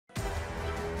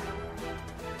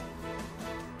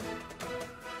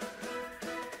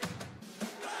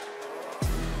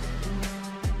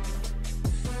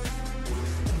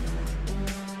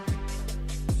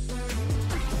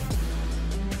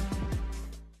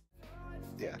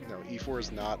Yeah, no, E4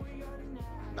 is not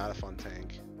a fun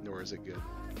tank, nor is it good.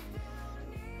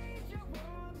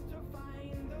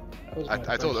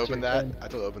 I told Open that. I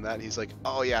told Open that, and he's like,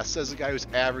 "Oh yeah," says the guy who's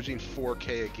averaging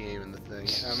 4K a game in the thing.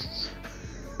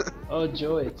 Oh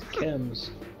joy, it's Chems.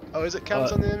 Oh, is it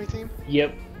Chems on the enemy team?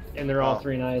 Yep, and they're all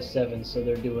 3 and IS-7, so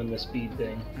they're doing the speed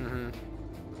thing.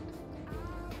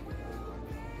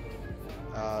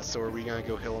 So are we gonna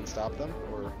go hill and stop them,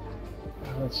 or?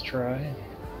 Let's try.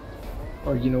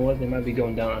 Or you know what? They might be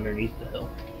going down underneath the hill.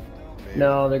 Maybe.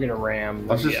 No, they're gonna ram.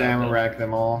 Let's just ammo rack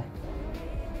them all.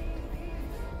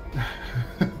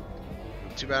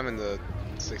 Too bad I'm in the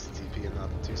 60 TP and not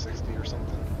the 260 or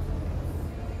something.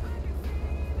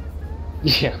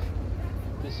 Yeah.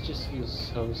 This just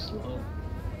feels so slow.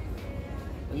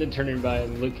 And then turning by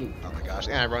and looking. Oh my gosh,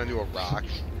 and I run into a rock.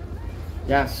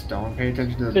 Yes, don't pay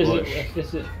attention to the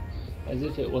bush. As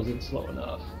if it wasn't slow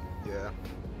enough. Yeah.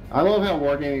 I love how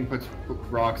Wargaming puts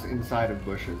rocks inside of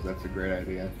bushes. That's a great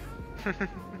idea.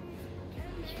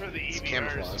 It's for the It's EVRs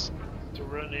camouflage. to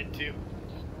run into.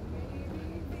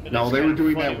 And No, it's they were kinda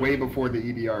doing funny that way before the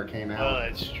EDR came Oh, out.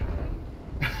 that's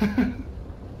true.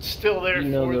 Still there You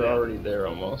know for they're them. already there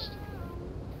almost.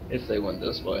 If they went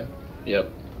this way.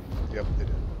 Yep. Yep, they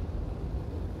did.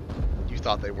 You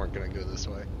thought they weren't gonna go this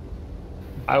way.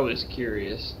 I was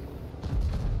curious.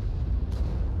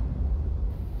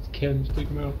 Chem, stick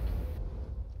him out.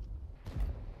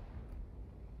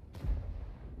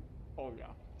 Oh yeah.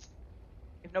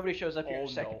 If nobody shows up here in a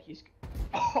second, no. he's.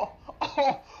 Oh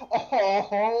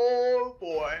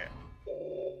boy.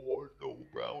 Oh no,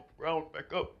 Brown,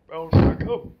 back up, Brown.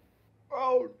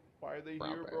 Why are they Brown,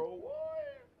 here, Brown. bro? Why?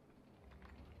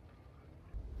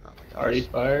 Oh my gosh. Already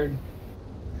fired?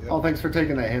 Yep. Oh, thanks for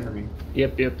taking that hit for me.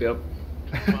 Yep.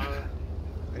 I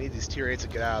need these tier 8s to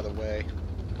get out of the way.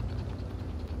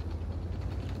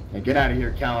 Hey, get out of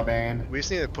here, Caliban. We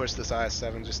just need to push this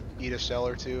IS-7, just eat a shell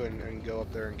or two and go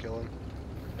up there and kill him.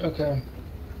 Okay.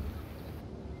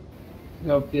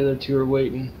 Nope, the other 2 are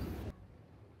waiting.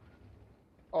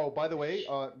 Oh, by the way,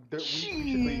 we should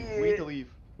leave. We need to leave.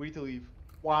 We need to leave.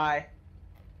 Why?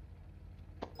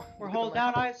 We're Look at holding the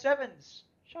down map. IS-7s.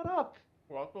 Shut up.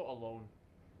 We're also alone.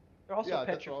 They're also Yeah,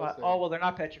 that's what I was petrified. saying. Oh, well, they're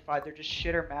not petrified. They're just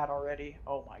shitter mad already.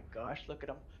 Oh my gosh, look at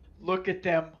them. Look at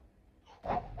them.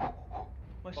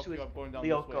 Must do Okay, it. I'm going down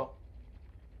this way. Lyoko.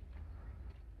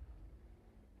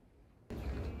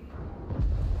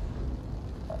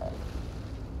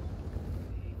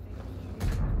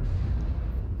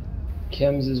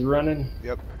 Chems is running,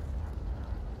 Yep.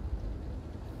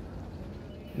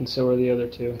 and so are the other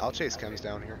 2. I'll chase Chems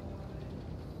down here.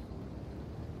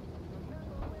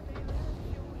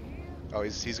 Oh,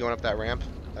 he's going up that ramp.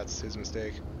 That's his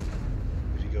mistake.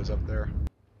 If he goes up there.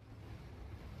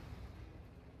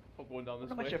 I'm going down this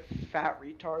What a bunch way. of fat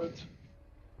retards.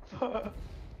 Alright,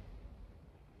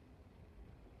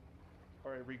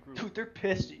 regroup. Dude, they're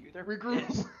pissed at you. They're Regroup.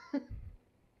 pissed.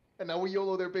 And now we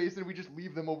YOLO their base and we just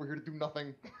leave them over here to do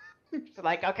nothing. They're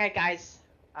like, okay, guys.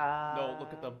 No,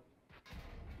 look at them.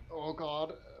 Oh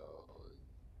god.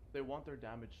 They want their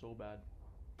damage so bad.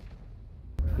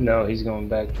 No, he's going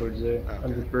back towards there, Okay.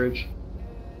 under the bridge.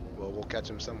 Well, we'll catch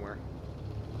him somewhere.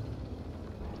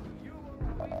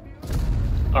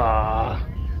 Ah,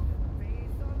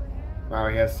 Wow,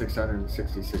 he has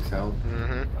 666 health.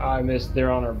 I missed.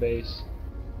 They're on our base.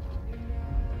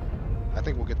 I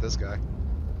think we'll get this guy.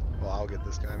 Well, I'll get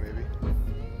this guy maybe.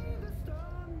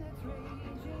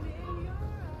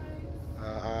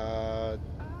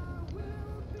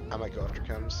 I might go after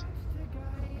Chems.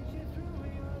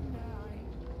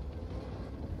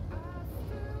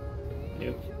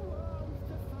 Yep.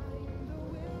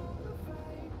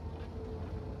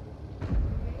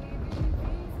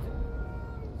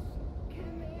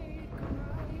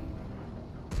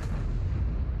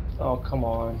 Oh, come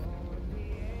on.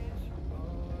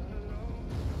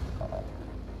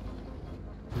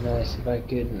 Nice, if I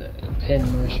could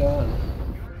pin my shot.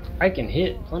 I can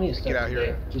hit plenty of stuff. Get out here.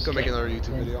 today, just Go make can't another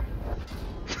YouTube pin. video.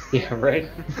 Yeah, right?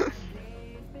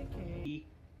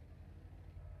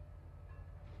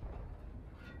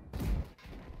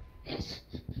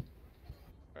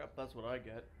 Yep, that's what I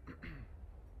get.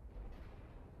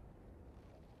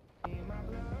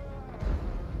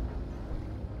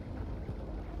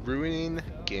 Ruining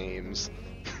games.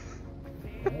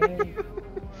 Hey.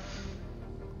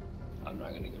 I'm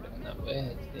not gonna go down that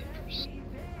way, it's dangerous.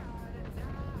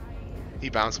 He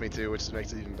bounced me too, which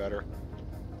makes it even better.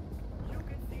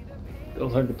 Go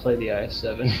learn to play the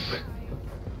IS-7.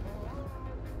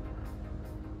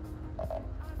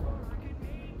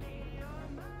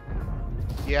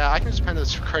 Yeah, I can just pen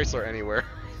this Chrysler anywhere.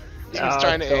 He was Ah,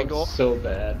 trying it to felt angle. so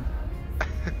bad.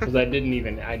 Because I didn't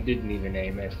even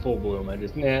aim at full bloom. I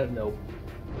just nope.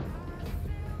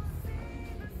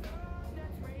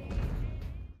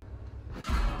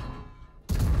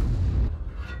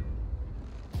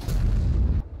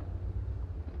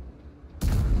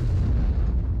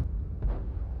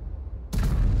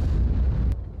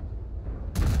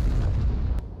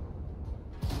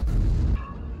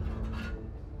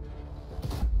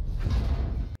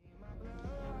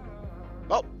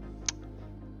 Well,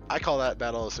 I call that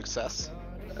battle a success.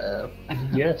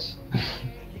 Yes.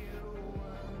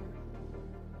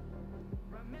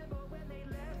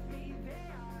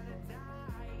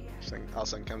 I'll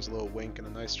send Chem's a little wink and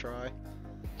a nice try.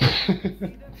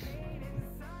 The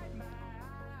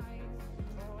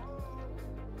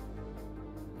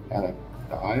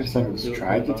I-7s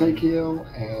tried to take heal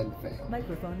and failed.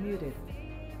 Microphone muted.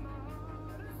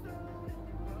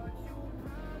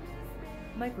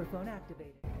 Microphone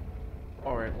activated.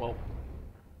 Alright, well.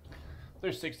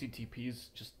 There's 60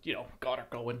 TPs, just, you know, got her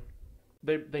going.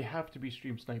 They have to be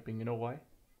stream sniping, you know why?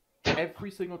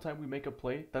 Every single time we make a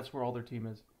play, that's where all their team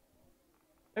is.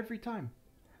 Every time.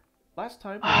 Last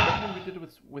time, when we did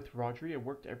it with Rodri, it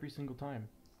worked every single time.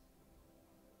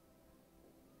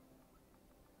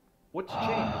 What's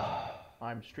changed?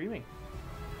 I'm streaming.